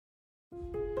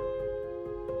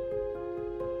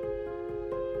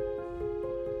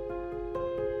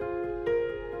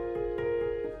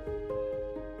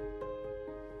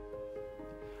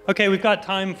Okay, we've got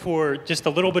time for just a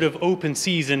little bit of open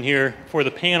season here for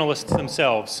the panelists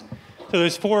themselves. So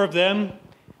there's 4 of them.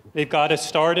 They've got us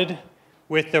started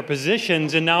with their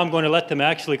positions, and now I'm going to let them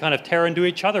actually kind of tear into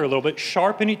each other a little bit,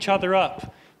 sharpen each other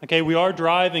up. Okay, we are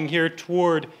driving here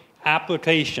toward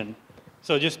application.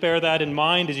 So just bear that in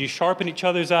mind as you sharpen each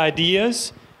other's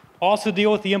ideas. Also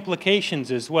deal with the implications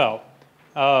as well.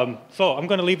 So I'm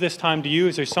going to leave this time to you.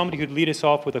 Is there somebody who'd lead us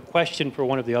off with a question for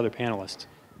one of the other panelists?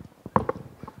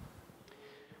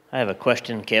 I have a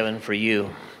question, Kevin, for you.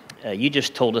 You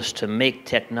just told us to make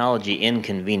technology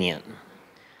inconvenient.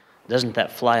 Doesn't that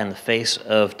fly in the face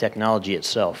of technology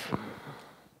itself?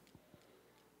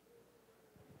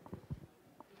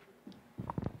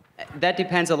 That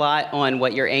depends a lot on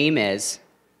what your aim is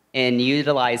in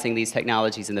utilizing these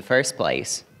technologies in the first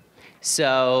place.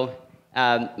 So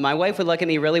my wife would look at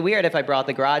me really weird if I brought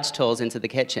the garage tools into the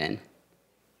kitchen.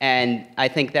 And I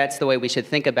think that's the way we should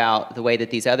think about the way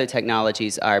that these other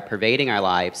technologies are pervading our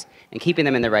lives and keeping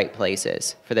them in the right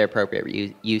places for their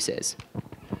appropriate uses.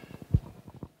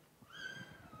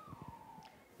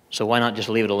 So why not just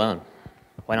leave it alone?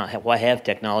 Why have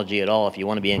technology at all if you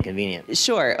want to be inconvenient?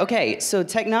 Sure. Okay. So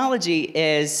technology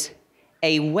is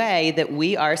a way that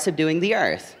we are subduing the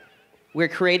earth. We're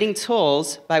creating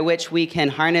tools by which we can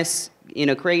harness,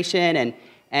 creation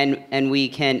and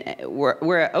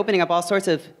we're opening up all sorts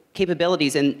of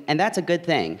capabilities, and that's a good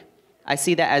thing. I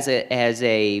see that as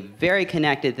a very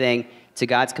connected thing to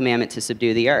God's commandment to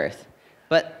subdue the earth.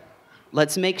 But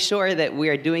let's make sure that we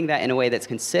are doing that in a way that's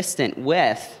consistent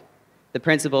with the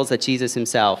principles that Jesus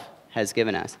himself has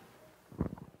given us.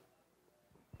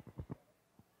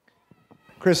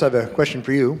 Chris, I have a question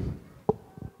for you.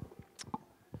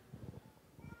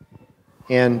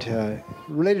 And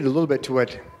related a little bit to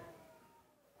what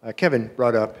Kevin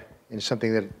brought up, and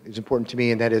something that is important to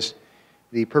me, and that is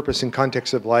the purpose and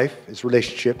context of life is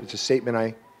relationship. It's a statement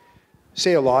I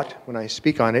say a lot when I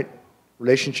speak on it,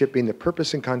 relationship being the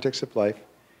purpose and context of life.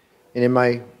 And in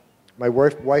my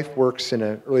wife works in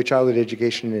an early childhood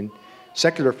education and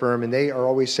secular firm, and they are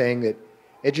always saying that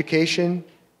education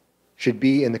should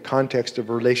be in the context of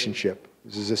relationship.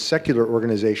 This is a secular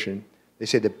organization. They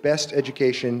say the best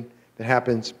education that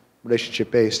happens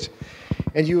relationship-based.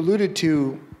 And you alluded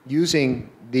to using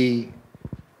the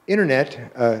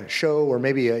internet show or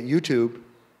maybe a YouTube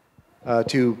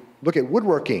to look at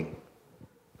woodworking,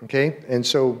 okay? And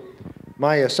so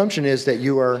my assumption is that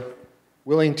you are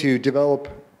willing to develop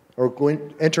or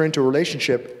enter into a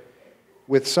relationship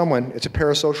with someone, it's a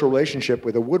parasocial relationship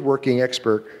with a woodworking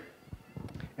expert,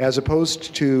 as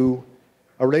opposed to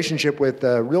a relationship with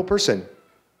a real person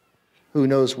who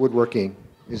knows woodworking.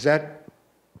 What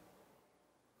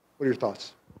are your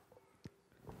thoughts?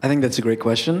 I think that's a great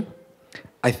question.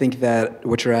 I think that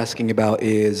what you're asking about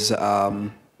is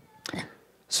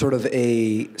sort of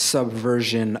a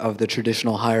subversion of the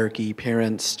traditional hierarchy,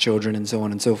 parents, children, and so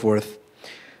on and so forth.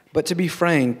 But to be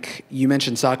frank, you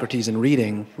mentioned Socrates and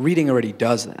reading. Reading already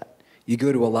does that. You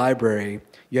go to a library,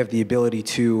 you have the ability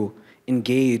to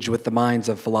engage with the minds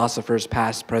of philosophers,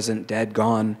 past, present, dead,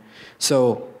 gone.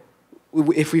 So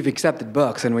if we've accepted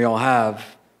books, and we all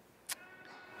have,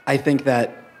 I think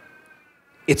that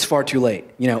it's far too late.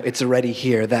 It's already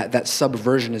here. That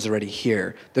subversion is already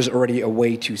here. There's already a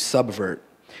way to subvert.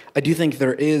 I do think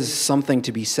there is something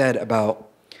to be said about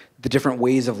the different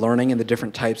ways of learning and the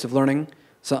different types of learning.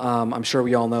 So I'm sure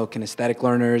we all know kinesthetic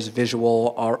learners,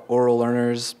 visual, oral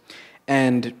learners.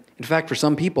 And in fact, for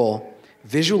some people,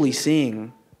 visually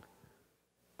seeing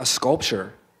a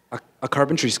sculpture, a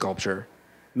carpentry sculpture,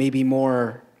 may be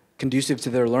more conducive to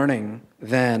their learning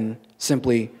than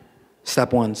simply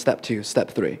step 1, step 2, step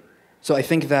 3. So I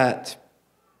think that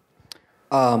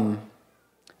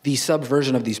the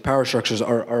subversion of these power structures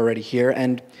are already here.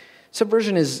 And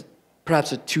subversion is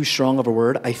perhaps too strong of a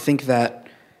word. I think that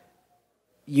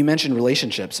you mentioned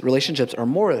relationships. Relationships are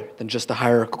more than just a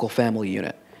hierarchical family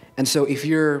unit. And so if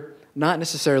you're not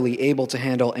necessarily able to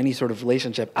handle any sort of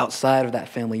relationship outside of that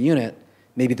family unit,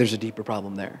 maybe there's a deeper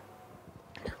problem there.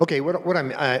 Okay, what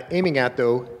I'm aiming at,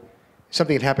 though,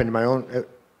 something that happened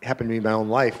to me in my own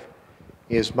life,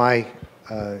 is my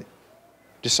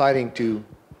deciding to,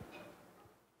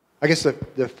 I guess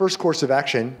the first course of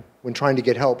action when trying to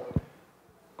get help,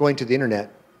 going to the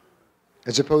internet,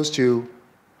 as opposed to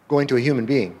going to a human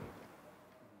being.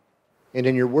 And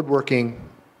in your woodworking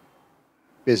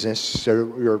business,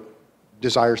 or your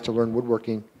desires to learn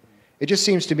woodworking, it just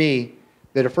seems to me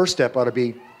that a first step ought to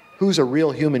be, who's a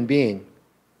real human being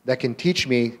that can teach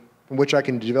me, from which I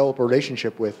can develop a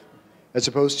relationship with, as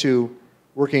opposed to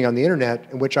working on the internet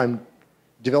in which I'm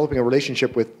developing a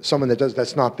relationship with someone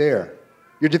that's not there.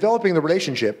 You're developing the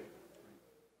relationship,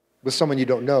 with someone you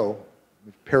don't know,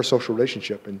 parasocial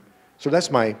relationship. And so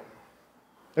that's my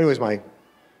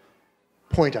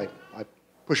point I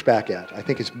push back at. I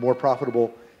think it's more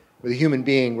profitable with a human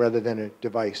being rather than a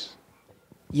device.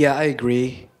 Yeah, I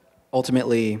agree.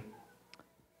 Ultimately,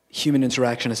 human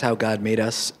interaction is how God made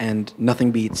us, and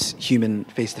nothing beats human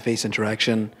face-to-face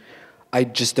interaction. I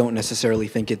just don't necessarily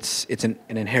think it's an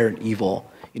inherent evil.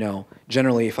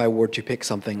 Generally, if I were to pick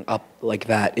something up like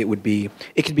that, it could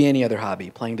be any other hobby,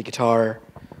 playing the guitar.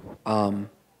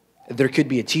 There could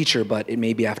be a teacher, but it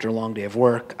may be after a long day of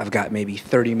work. I've got maybe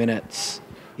 30 minutes,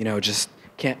 just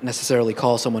can't necessarily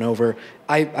call someone over.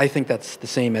 I think that's the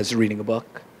same as reading a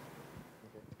book.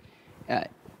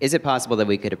 Is it possible that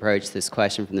we could approach this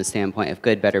question from the standpoint of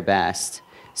good, better, best?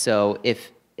 So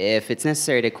if it's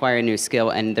necessary to acquire a new skill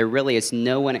and there really is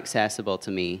no one accessible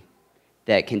to me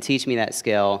that can teach me that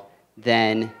skill,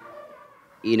 then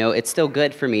it's still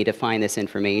good for me to find this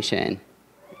information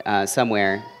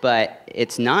somewhere. But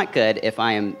it's not good if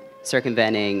I am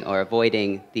circumventing or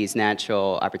avoiding these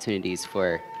natural opportunities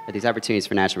for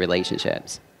natural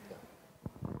relationships.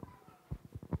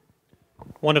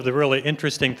 One of the really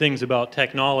interesting things about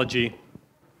technology,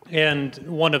 and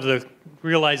one of the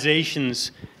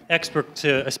realizations experts,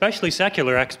 especially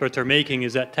secular experts, are making,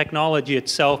 is that technology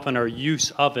itself and our use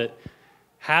of it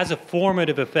has a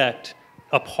formative effect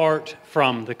apart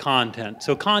from the content.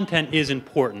 So content is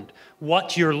important.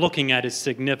 What you're looking at is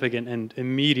significant,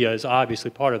 and media is obviously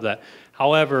part of that.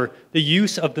 However, the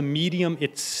use of the medium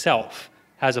itself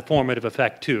has a formative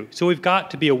effect too. So we've got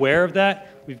to be aware of that.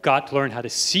 We've got to learn how to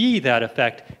see that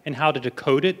effect and how to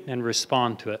decode it and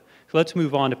respond to it. So let's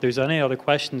move on. If there's any other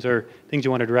questions or things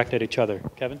you want to direct at each other.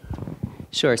 Kevin?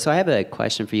 Sure. So I have a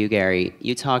question for you, Gary.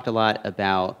 You talked a lot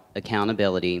about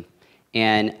accountability.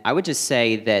 And I would just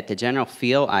say that the general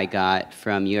feel I got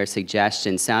from your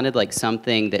suggestion sounded like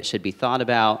something that should be thought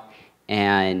about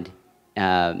and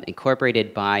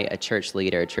incorporated by a church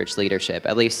leader, church leadership,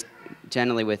 at least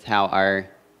generally with how our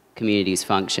communities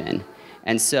function.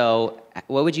 And so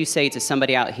what would you say to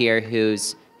somebody out here who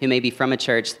may be from a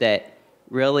church that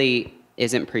really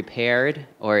isn't prepared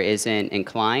or isn't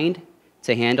inclined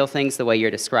to handle things the way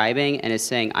you're describing and is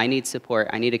saying, I need support,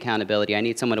 I need accountability, I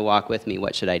need someone to walk with me,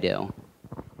 what should I do?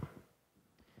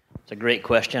 It's a great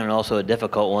question and also a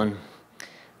difficult one.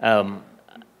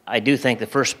 I do think the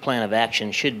first plan of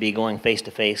action should be going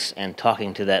face-to-face and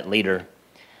talking to that leader.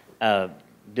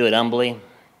 Do it humbly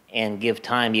and give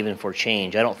time even for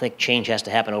change. I don't think change has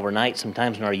to happen overnight.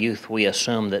 Sometimes in our youth we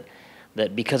assume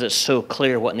that because it's so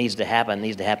clear what needs to happen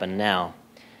now.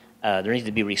 There needs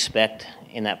to be respect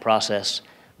in that process.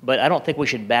 But I don't think we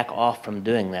should back off from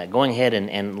doing that. Going ahead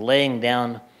and laying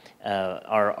down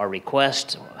our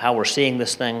request, how we're seeing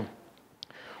this thing.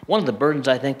 One of the burdens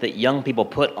I think that young people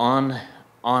put on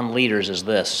leaders is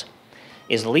this,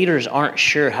 is leaders aren't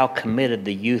sure how committed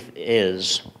the youth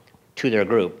is to their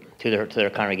group, to their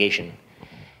congregation.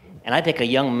 And I think a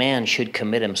young man should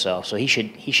commit himself. So he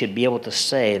should be able to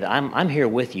say that I'm here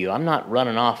with you. I'm not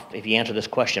running off if you answer this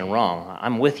question wrong.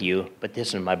 I'm with you, but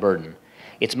this is my burden.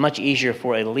 It's much easier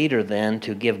for a leader then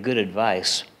to give good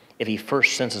advice if he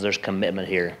first senses there's commitment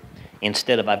here.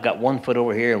 Instead of I've got 1 foot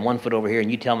over here and 1 foot over here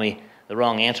and you tell me the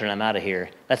wrong answer and I'm out of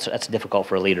here. That's difficult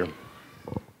for a leader.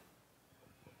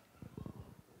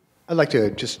 I'd like to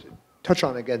just touch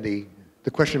on again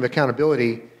the question of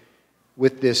accountability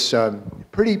with this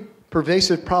pretty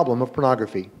pervasive problem of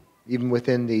pornography, even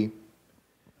within the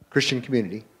Christian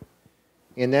community.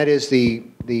 And that is the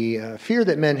fear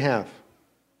that men have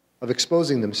of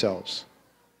exposing themselves.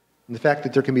 And the fact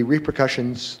that there can be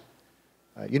repercussions.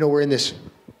 We're in this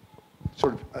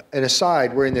sort of an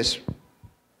aside, we're in this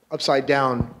upside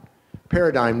down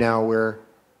paradigm now where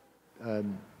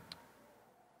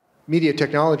media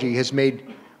technology has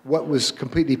made what was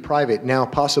completely private now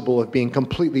possible of being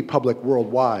completely public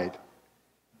worldwide.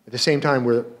 At the same time,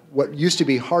 where what used to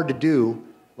be hard to do,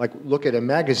 like look at a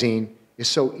magazine, is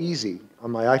so easy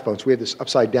on my iPhone. So we have this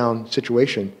upside down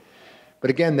situation. But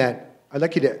again, I'd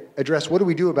like you to address, what do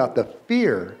we do about the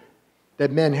fear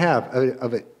that men have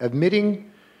of admitting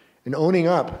and owning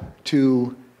up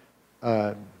to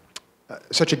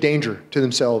such a danger to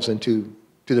themselves and to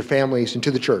their families and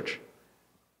to the church?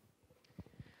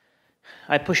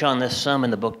 I push on this some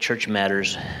in the book Church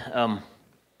Matters.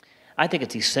 I think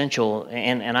it's essential,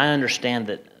 and I understand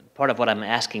that part of what I'm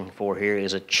asking for here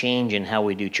is a change in how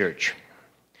we do church,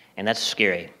 and that's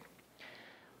scary.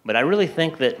 But I really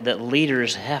think that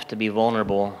leaders have to be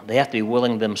vulnerable. They have to be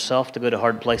willing themselves to go to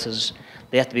hard places.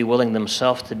 They have to be willing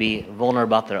themselves to be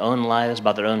vulnerable about their own lives,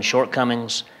 about their own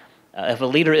shortcomings. If a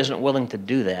leader isn't willing to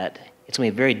do that, it's going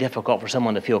to be very difficult for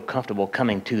someone to feel comfortable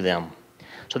coming to them.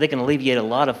 So they can alleviate a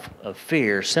lot of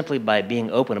fear simply by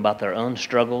being open about their own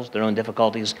struggles, their own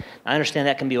difficulties. I understand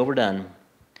that can be overdone,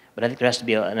 but I think there has to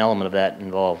be an element of that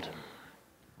involved.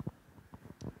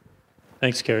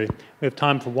 Thanks, Gary. We have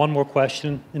time for one more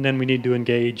question, and then we need to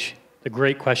engage the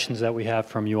great questions that we have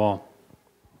from you all.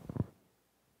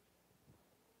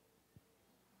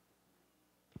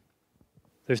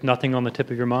 If there's nothing on the tip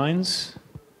of your minds,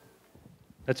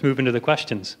 let's move into the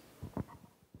questions.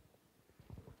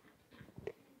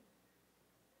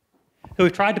 So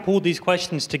we've tried to pull these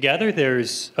questions together.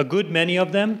 There's a good many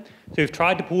of them. So we've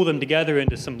tried to pull them together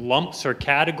into some lumps or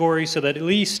categories so that at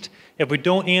least if we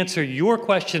don't answer your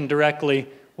question directly,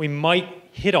 we might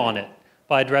hit on it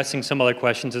by addressing some other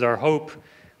questions is our hope.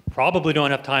 Probably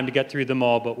don't have time to get through them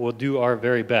all, but we'll do our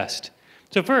very best.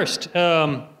 So first,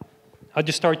 I'll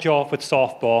just start you off with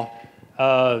softball.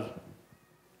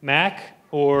 Mac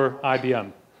or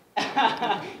IBM?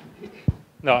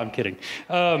 No, I'm kidding.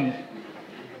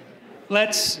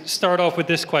 Let's start off with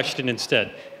this question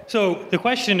instead. So the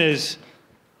question is,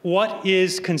 what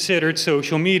is considered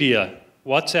social media?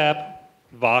 WhatsApp,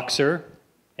 Voxer,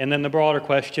 and then the broader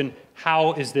question,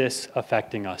 how is this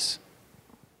affecting us?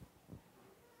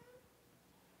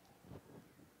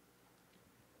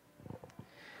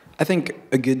 I think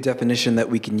a good definition that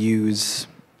we can use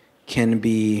can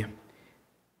be,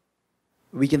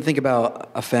 we can think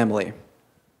about a family.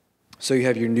 So you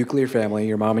have your nuclear family,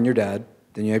 your mom and your dad,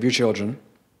 then you have your children,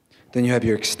 then you have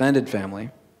your extended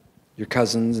family, your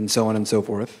cousins, and so on and so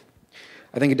forth.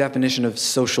 I think a definition of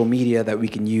social media that we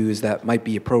can use that might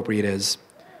be appropriate is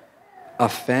a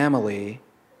family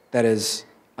that is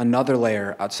another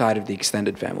layer outside of the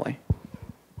extended family.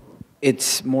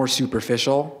 It's more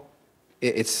superficial.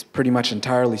 It's pretty much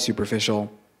entirely superficial.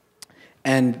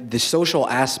 And the social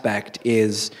aspect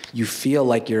is you feel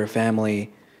like you're a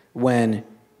family when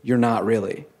you're not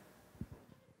really.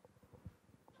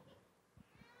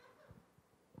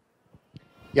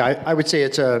 Yeah, I would say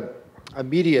it's a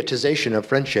mediatization of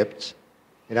friendships.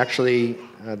 And actually,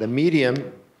 the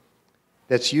medium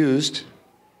that's used,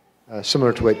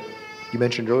 similar to what you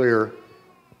mentioned earlier,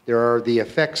 there are the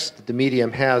effects that the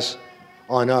medium has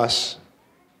on us,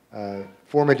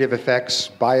 formative effects,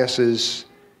 biases,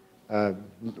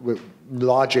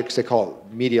 logics, they call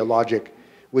it media logic,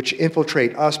 which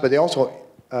infiltrate us, but they also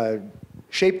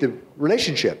shape the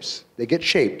relationships. They get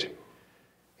shaped.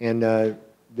 And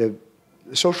the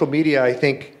social media, I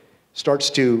think, starts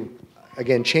to,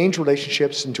 again, change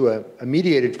relationships into a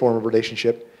mediated form of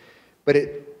relationship, but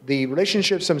the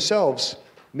relationships themselves,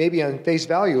 maybe on face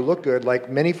value, look good, like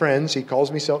many friends. He calls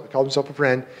himself a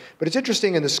friend. But it's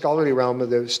interesting in the scholarly realm of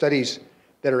the studies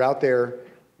that are out there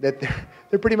that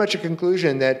they're pretty much a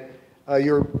conclusion that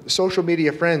your social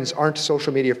media friends aren't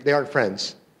social media, they aren't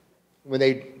friends. When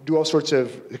they do all sorts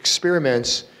of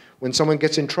experiments, when someone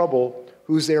gets in trouble,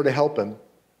 who's there to help them?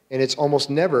 And it's almost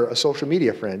never a social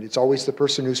media friend. It's always the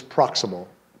person who's proximal.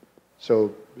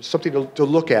 So there's something to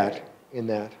look at in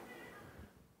that.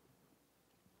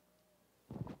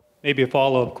 Maybe a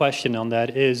follow-up question on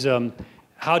that is,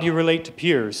 how do you relate to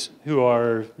peers who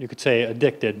are, you could say,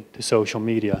 addicted to social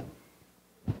media?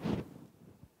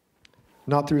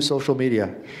 Not through social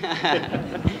media.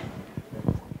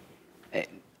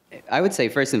 I would say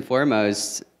first and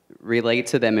foremost, relate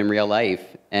to them in real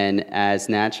life and as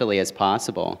naturally as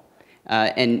possible.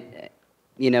 And,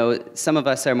 you know, some of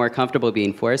us are more comfortable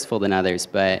being forceful than others,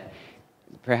 but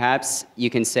perhaps you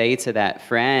can say to that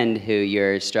friend who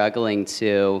you're struggling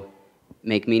to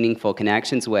make meaningful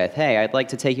connections with, hey, I'd like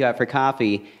to take you out for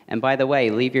coffee, and by the way,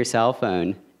 leave your cell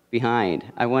phone behind.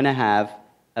 I want to have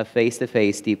a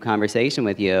face-to-face deep conversation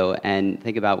with you and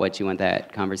think about what you want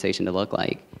that conversation to look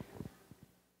like.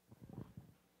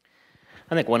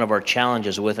 I think one of our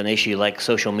challenges with an issue like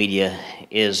social media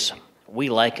is we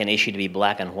like an issue to be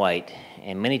black and white,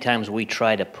 and many times we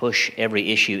try to push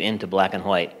every issue into black and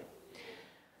white.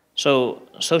 So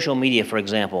social media, for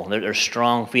example, there's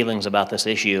strong feelings about this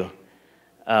issue,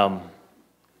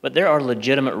 but there are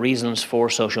legitimate reasons for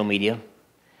social media.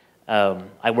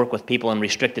 I work with people in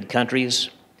restricted countries.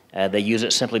 They use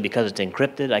it simply because it's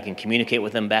encrypted. I can communicate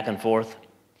with them back and forth.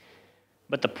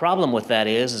 But the problem with that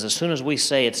is as soon as we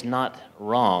say it's not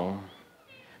wrong,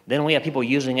 then we have people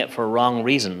using it for wrong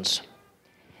reasons.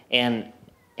 And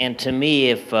to me,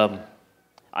 if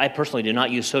I personally do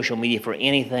not use social media for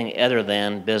anything other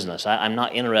than business. I'm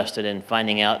not interested in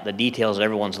finding out the details of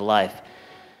everyone's life.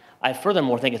 I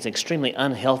furthermore think it's extremely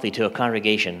unhealthy to a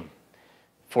congregation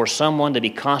for someone to be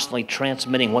constantly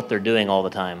transmitting what they're doing all the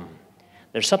time.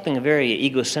 There's something very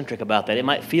egocentric about that. It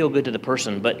might feel good to the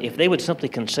person, but if they would simply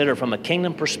consider from a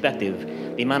kingdom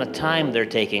perspective the amount of time they're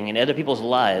taking in other people's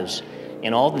lives,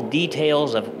 and all the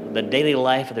details of the daily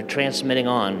life that they're transmitting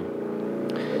on.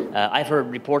 I've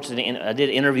heard reports, I did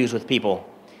interviews with people,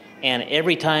 and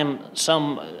every time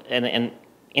and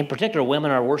in particular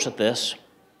women are worse at this,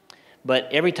 but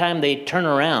every time they turn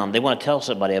around, they want to tell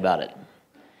somebody about it.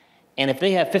 And if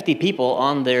they have 50 people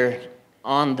on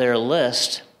their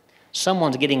list,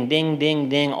 someone's getting ding, ding,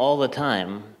 ding all the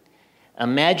time.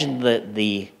 Imagine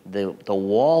the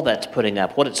wall that's putting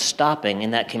up, what it's stopping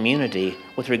in that community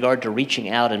with regard to reaching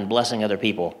out and blessing other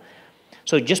people.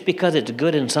 So just because it's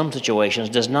good in some situations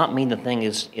does not mean the thing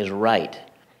is right.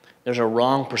 There's a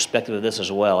wrong perspective of this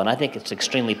as well, and I think it's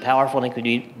extremely powerful, and I think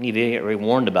we need to be very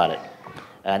warned about it.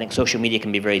 I think social media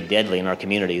can be very deadly in our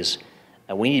communities.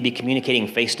 We need to be communicating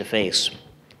face-to-face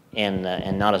and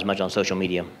not as much on social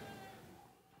media.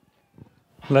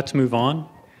 Let's move on.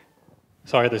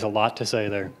 Sorry, there's a lot to say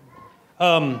there.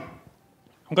 I'm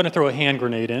going to throw a hand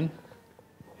grenade in,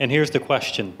 and here's the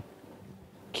question.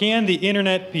 Can the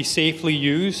internet be safely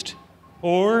used,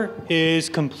 or is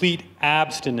complete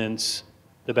abstinence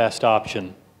the best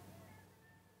option?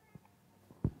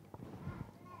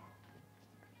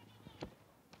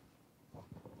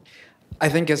 I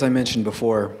think, as I mentioned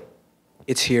before,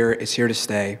 it's here to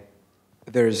stay.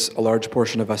 There's a large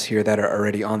portion of us here that are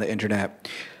already on the internet.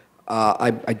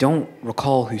 I don't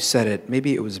recall who said it.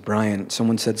 Maybe it was Brian.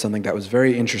 Someone said something that was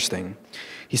very interesting.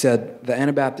 He said, the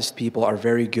Anabaptist people are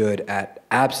very good at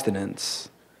abstinence,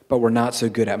 but we're not so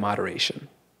good at moderation.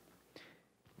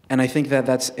 And I think that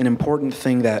that's an important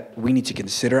thing that we need to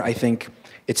consider. I think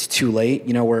it's too late.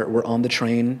 You know, we're on the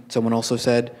train. Someone also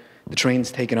said the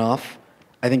train's taken off.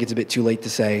 I think it's a bit too late to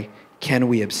say, can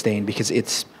we abstain? Because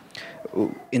it's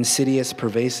insidious,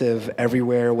 pervasive,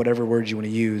 everywhere, whatever word you want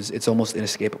to use, it's almost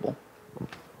inescapable.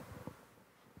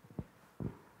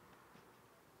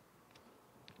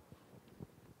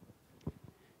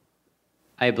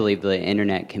 I believe the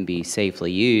internet can be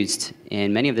safely used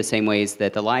in many of the same ways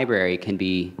that the library can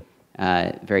be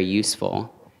very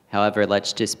useful. However,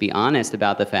 let's just be honest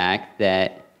about the fact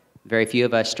that very few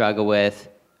of us struggle with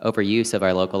overuse of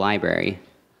our local library.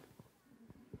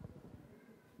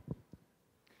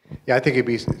 Yeah, I think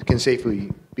it can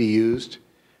safely be used.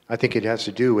 I think it has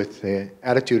to do with the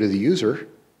attitude of the user,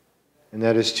 and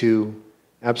that is to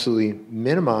absolutely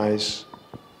minimize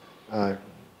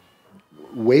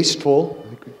wasteful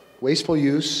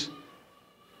use,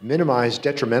 minimize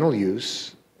detrimental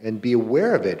use, and be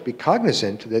aware of it, be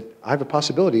cognizant that I have a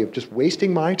possibility of just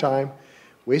wasting my time,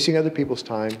 wasting other people's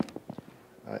time,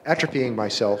 atrophying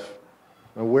myself.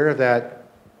 I'm aware of that,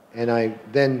 and I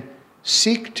then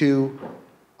seek to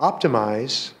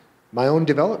optimize my own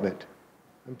development.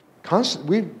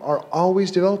 We are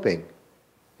always developing,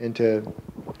 and to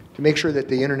make sure that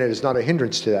the internet is not a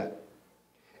hindrance to that.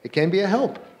 It can be a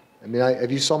help. I mean,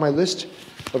 if you saw my list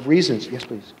of reasons. Yes,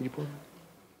 please. Can you pull it?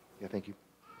 Yeah, thank you.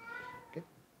 Okay.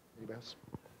 Anybody else?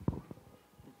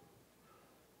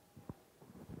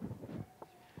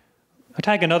 I'll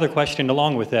tag another question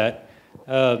along with that.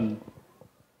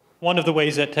 One of the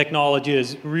ways that technology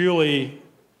has really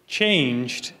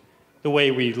changed the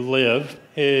way we live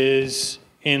is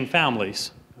in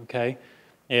families, okay?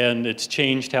 And it's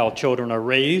changed how children are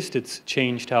raised. It's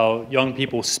changed how young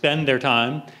people spend their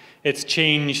time. It's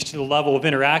changed the level of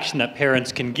interaction that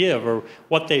parents can give, or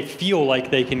what they feel like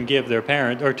they can give their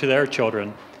parent or to their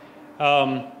children.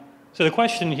 So the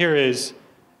question here is,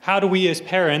 how do we as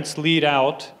parents lead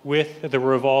out with the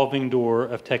revolving door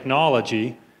of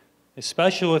technology,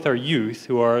 especially with our youth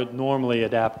who are normally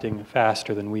adapting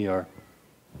faster than we are?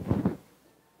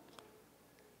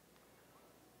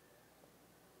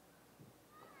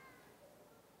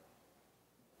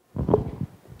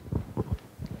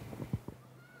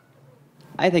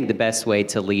 I think the best way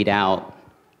to lead out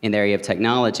in the area of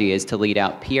technology is to lead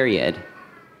out, period.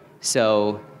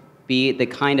 So be the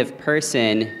kind of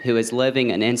person who is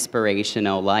living an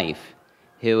inspirational life,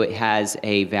 who has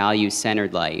a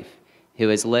value-centered life,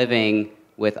 who is living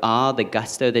with all the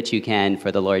gusto that you can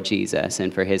for the Lord Jesus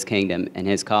and for his kingdom and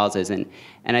his causes. And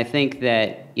I think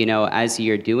that, you know, as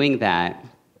you're doing that,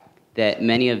 that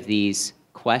many of these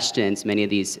questions, many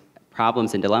of these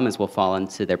problems and dilemmas will fall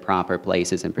into their proper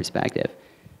places and perspective.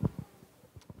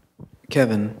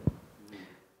 Kevin,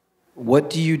 what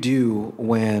do you do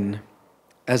when,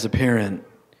 as a parent,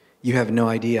 you have no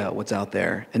idea what's out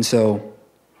there? And so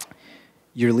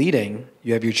you're leading,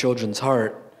 you have your children's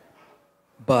heart,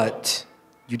 but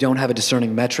you don't have a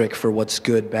discerning metric for what's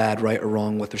good, bad, right, or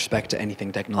wrong with respect to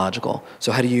anything technological.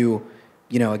 So how do you,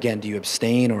 again, do you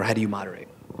abstain, or how do you moderate?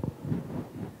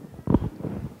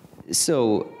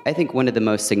 So I think one of the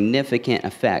most significant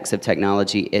effects of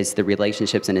technology is the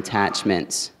relationships and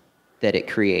attachments that it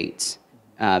creates.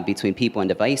 between people and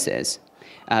devices.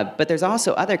 But there's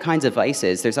also other kinds of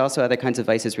vices. There's also other kinds of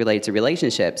vices related to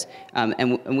relationships.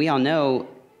 And we all know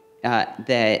that,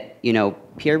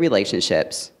 peer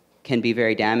relationships can be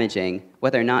very damaging,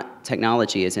 whether or not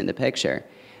technology is in the picture.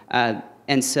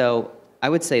 And so I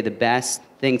would say the best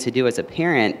thing to do as a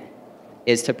parent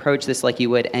is to approach this like you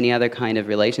would any other kind of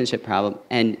relationship problem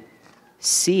and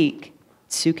seek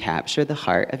to capture the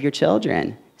heart of your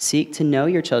children. Seek to know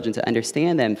your children, to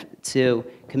understand them, to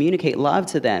communicate love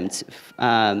to them,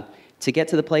 to get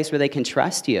to the place where they can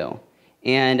trust you.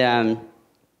 And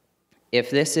if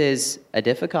this is a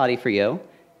difficulty for you,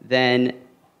 then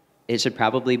it should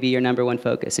probably be your number one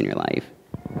focus in your life.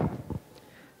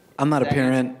 I'm not a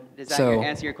parent, does that so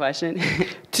answer your question?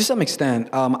 to some extent,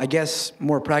 I guess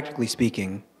more practically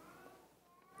speaking,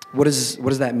 what does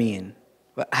that mean?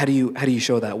 How do you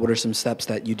show that? What are some steps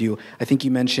that you do? I think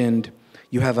you mentioned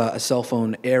you have a cell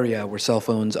phone area where cell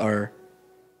phones are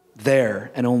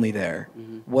there and only there.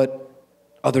 Mm-hmm. What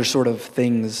other sort of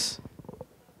things?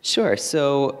 Sure.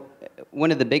 So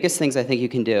one of the biggest things I think you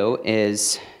can do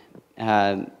is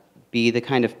be the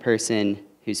kind of person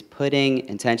who's putting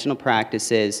intentional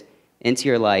practices into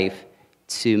your life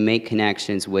to make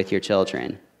connections with your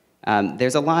children.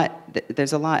 There's a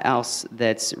lot else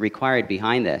that's required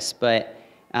behind this, but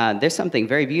there's something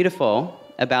very beautiful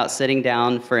about sitting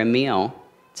down for a meal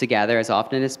together as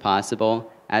often as possible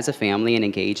as a family and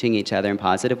engaging each other in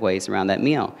positive ways around that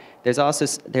meal. There's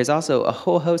also a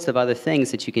whole host of other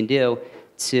things that you can do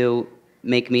to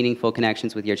make meaningful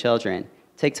connections with your children.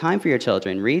 Take time for your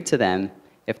children. Read to them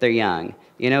if they're young.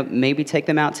 Maybe take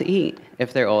them out to eat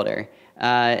if they're older.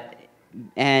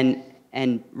 And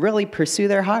really pursue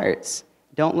their hearts.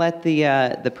 Don't let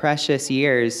the precious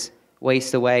years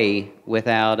waste away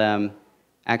without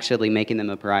actually making them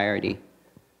a priority.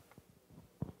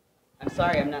 I'm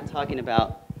sorry, I'm not talking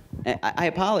about, I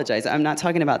apologize, I'm not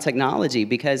talking about technology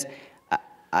because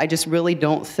I just really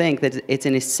don't think that it's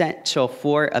an essential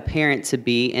for a parent to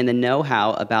be in the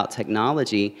know-how about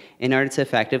technology in order to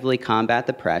effectively combat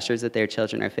the pressures that their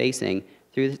children are facing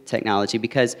through technology,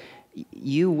 because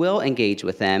you will engage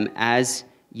with them as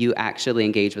you actually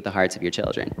engage with the hearts of your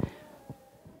children.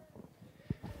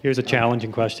 Here's a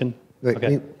challenging question.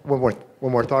 Okay. One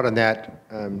more thought on that.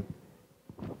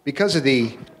 Because of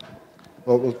two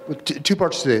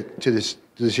parts to this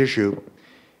issue.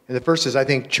 And the first is, I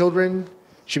think children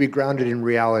should be grounded in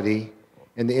reality,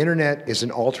 and the internet is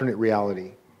an alternate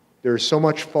reality. There's so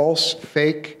much false,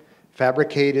 fake,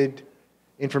 fabricated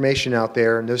information out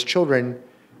there, and those children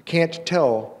can't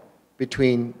tell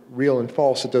between real and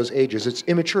false at those ages. It's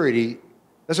immaturity.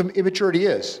 That's what immaturity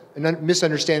is, a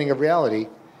misunderstanding of reality.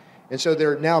 And so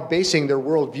they're now basing their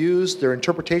worldviews, their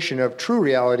interpretation of true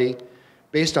reality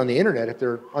based on the internet, if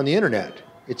they're on the internet.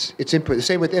 It's input. The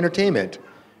same with entertainment.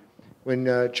 When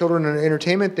children are in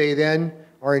entertainment, they then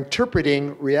are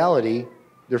interpreting reality,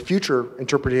 their future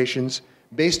interpretations,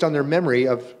 based on their memory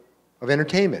of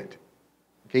entertainment.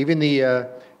 Okay, even the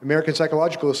American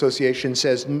Psychological Association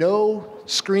says no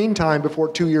screen time before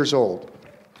 2 years old.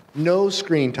 No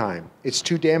screen time. It's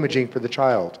too damaging for the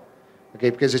child. Okay,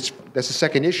 because that's the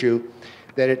second issue,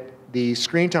 that the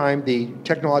screen time, the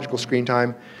technological screen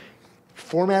time,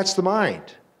 formats the mind,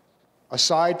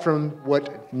 aside from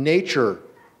what nature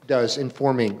does in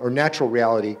forming, or natural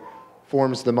reality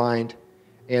forms the mind.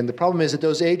 And the problem is at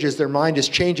those ages, their mind is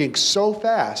changing so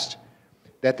fast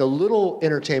that the little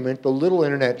entertainment, the little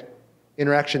internet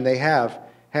interaction they have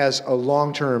has a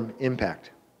long-term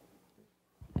impact.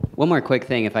 One more quick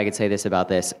thing, if I could say this about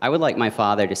this. I would like my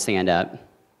father to stand up,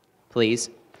 please.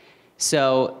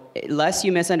 So, lest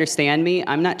you misunderstand me,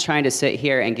 I'm not trying to sit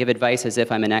here and give advice as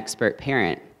if I'm an expert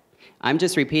parent. I'm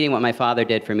just repeating what my father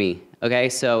did for me, okay?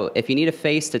 So if you need a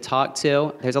face to talk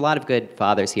to, there's a lot of good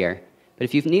fathers here. But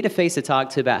if you need a face to talk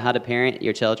to about how to parent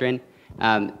your children,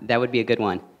 that would be a good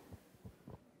one.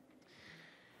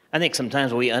 I think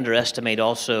sometimes we underestimate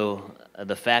also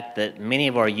the fact that many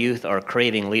of our youth are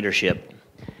craving leadership.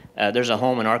 There's a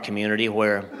home in our community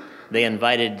where they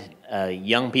invited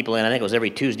young people in, I think it was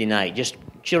every Tuesday night, just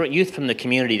children, youth from the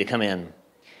community to come in.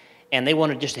 And they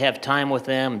wanted just to have time with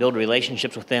them, build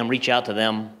relationships with them, reach out to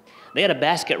them. They had a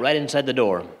basket right inside the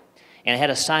door, and it had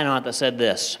a sign on it that said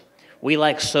this: "We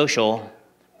like social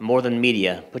more than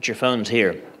media. Put your phones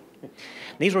here."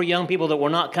 These were young people that were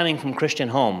not coming from Christian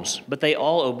homes, but they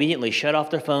all obediently shut off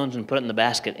their phones and put it in the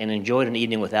basket and enjoyed an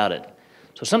evening without it.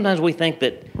 So sometimes we think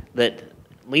that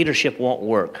leadership won't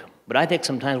work, but I think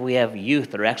sometimes we have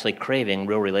youth that are actually craving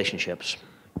real relationships.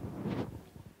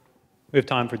 We have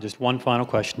time for just one final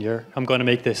question here. I'm going to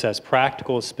make this as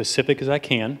practical, as specific as I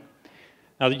can.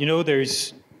 Now,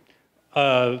 there's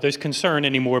there's concern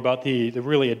anymore about the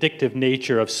really addictive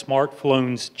nature of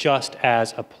smartphones just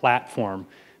as a platform,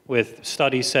 with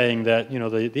studies saying that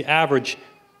the average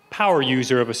power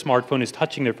user of a smartphone is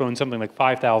touching their phone something like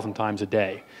 5,000 times a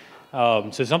day. So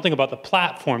something about the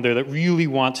platform there that really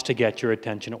wants to get your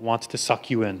attention. It wants to suck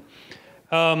you in.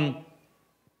 I'll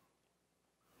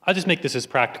just make this as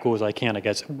practical as I can, I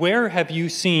guess. Where have you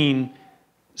seen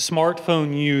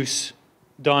smartphone use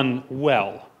done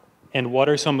well? And what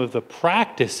are some of the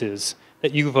practices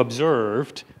that you've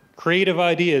observed? Creative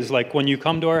ideas like when you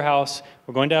come to our house,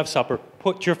 we're going to have supper,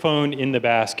 put your phone in the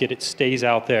basket, it stays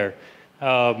out there.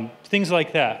 Things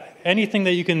like that. Anything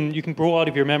that you can pull out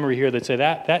of your memory here that say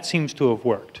that seems to have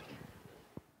worked.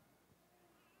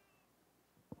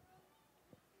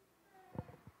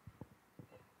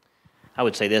 I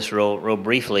would say this real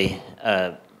briefly.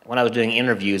 When I was doing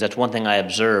interviews, that's one thing I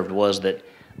observed was that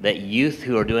youth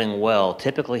who are doing well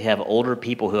typically have older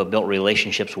people who have built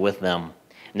relationships with them,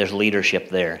 and there's leadership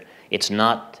there. It's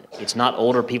not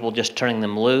older people just turning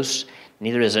them loose,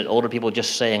 neither is it older people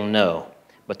just saying no,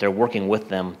 but they're working with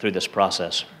them through this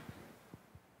process.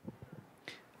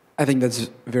 I think that's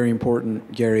very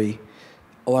important, Gary.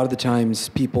 A lot of the times,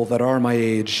 people that are my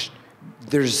age,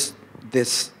 there's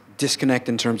this disconnect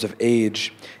in terms of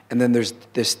age, and then there's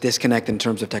this disconnect in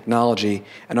terms of technology,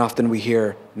 and often we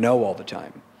hear no all the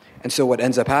time. And so what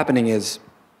ends up happening is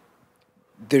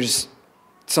there's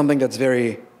something that's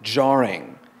very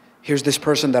jarring. Here's this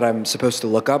person that I'm supposed to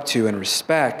look up to and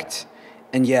respect,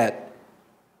 and yet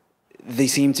they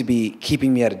seem to be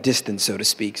keeping me at a distance, so to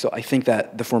speak. So I think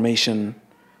that the formation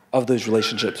of those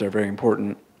relationships are very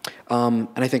important. And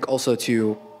I think also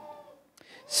to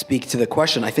speak to the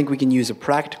question, I think we can use a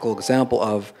practical example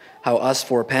of how us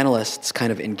four panelists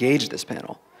kind of engaged this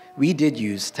panel. We did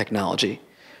use technology.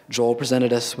 Joel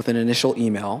presented us with an initial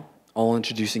email, all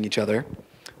introducing each other.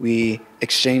 We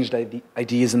exchanged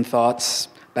ideas and thoughts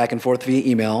back and forth via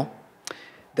email.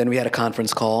 Then we had a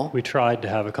conference call. We tried to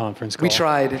have a conference call. We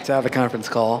tried to have a conference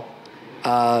call.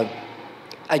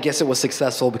 I guess it was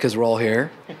successful because we're all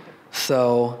here.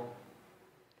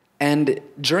 And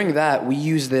during that, we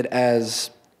used it as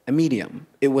a medium.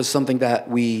 It was something that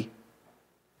we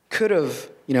could have,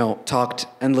 talked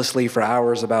endlessly for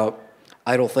hours about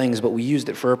idle things, but we used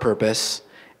it for a purpose,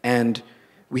 and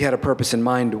we had a purpose in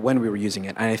mind when we were using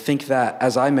it. And I think that,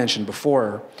 as I mentioned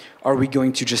before, are we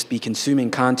going to just be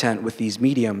consuming content with these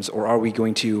mediums, or are we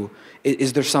going to,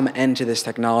 is there some end to this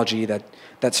technology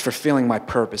that's fulfilling my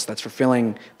purpose, that's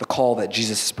fulfilling the call that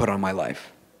Jesus has put on my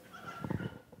life?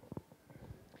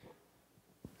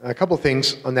 A couple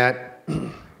things on that.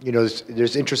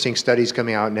 There's interesting studies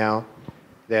coming out now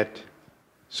that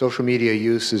social media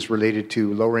use is related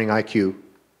to lowering IQ.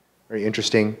 Very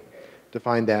interesting to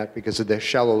find that because of the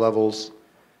shallow levels.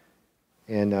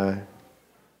 And that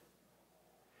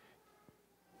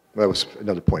was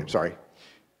another point, sorry.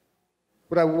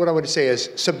 What I want to say is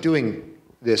subduing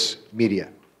this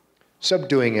media.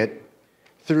 Subduing it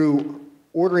through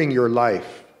ordering your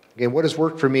life. Again, what has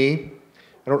worked for me,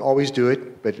 I don't always do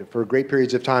it, but for great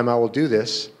periods of time I will do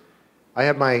this. I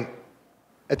have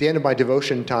at the end of my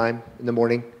devotion time in the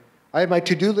morning, I have my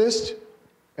to-do list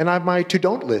and I have my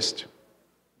to-don't list.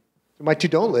 My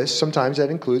to-don't list, sometimes that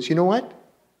includes, you know what?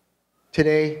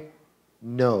 Today,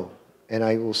 no. And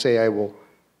I will say I will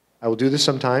do this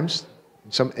sometimes,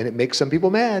 and it makes some people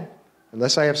mad.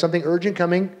 Unless I have something urgent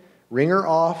coming, ringer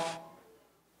off,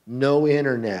 no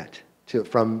internet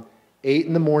from 8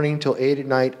 in the morning till 8 at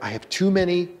night. I have too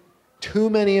many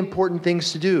important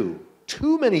things to do.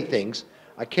 Too many things.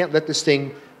 I can't let this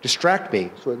thing distract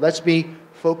me. So it lets me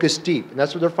focus deep. And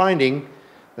that's what they're finding.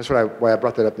 That's why I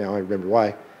brought that up now. I remember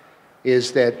why.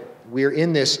 Is that we're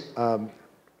in this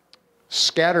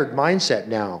scattered mindset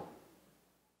now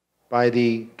by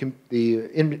the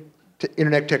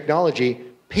internet technology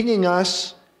pinging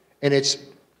us, and it's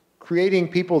creating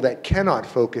people that cannot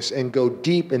focus and go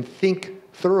deep and think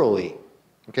thoroughly.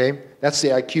 Okay? That's the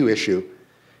IQ issue.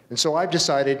 And so I've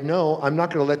decided, no, I'm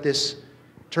not going to let this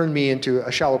turn me into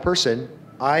a shallow person.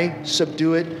 I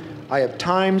subdue it. I have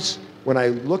times when I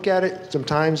look at it,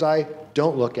 sometimes I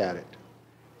don't look at it.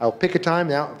 I'll pick a time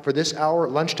now for this hour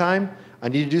at lunchtime. I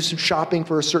need to do some shopping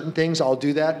for certain things. I'll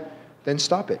do that, then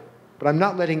stop it. But I'm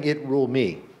not letting it rule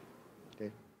me.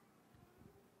 Okay?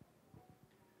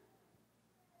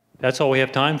 That's all we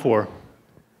have time for.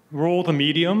 Rule the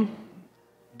medium.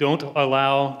 Don't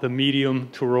allow the medium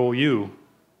to rule you.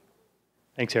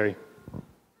 Thanks, Harry.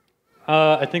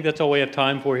 I think that's all we have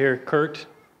time for here. Kurt,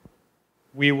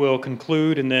 we will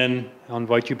conclude, and then I'll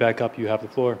invite you back up. You have the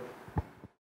floor.